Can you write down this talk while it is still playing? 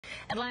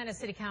Atlanta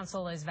City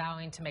Council is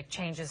vowing to make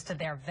changes to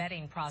their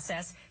vetting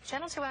process.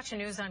 Channel 2 Action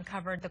News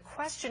uncovered the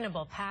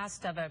questionable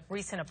past of a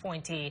recent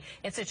appointee.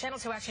 It's a Channel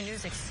 2 Action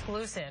News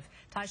exclusive.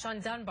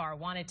 Tyshawn Dunbar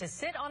wanted to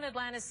sit on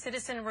Atlanta's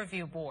Citizen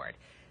Review Board.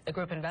 The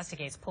group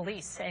investigates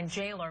police and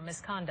jailer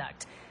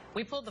misconduct.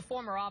 We pulled the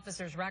former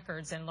officer's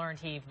records and learned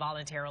he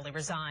voluntarily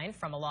resigned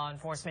from a law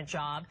enforcement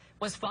job,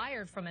 was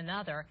fired from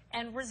another,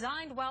 and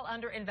resigned while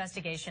under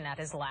investigation at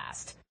his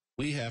last.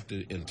 We have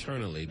to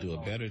internally do a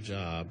better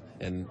job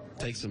and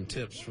take some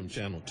tips from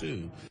Channel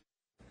 2.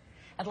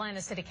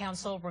 Atlanta City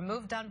Council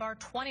removed Dunbar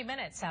 20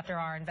 minutes after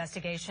our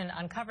investigation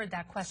uncovered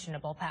that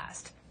questionable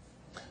past.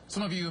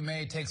 Some of you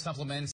may take supplements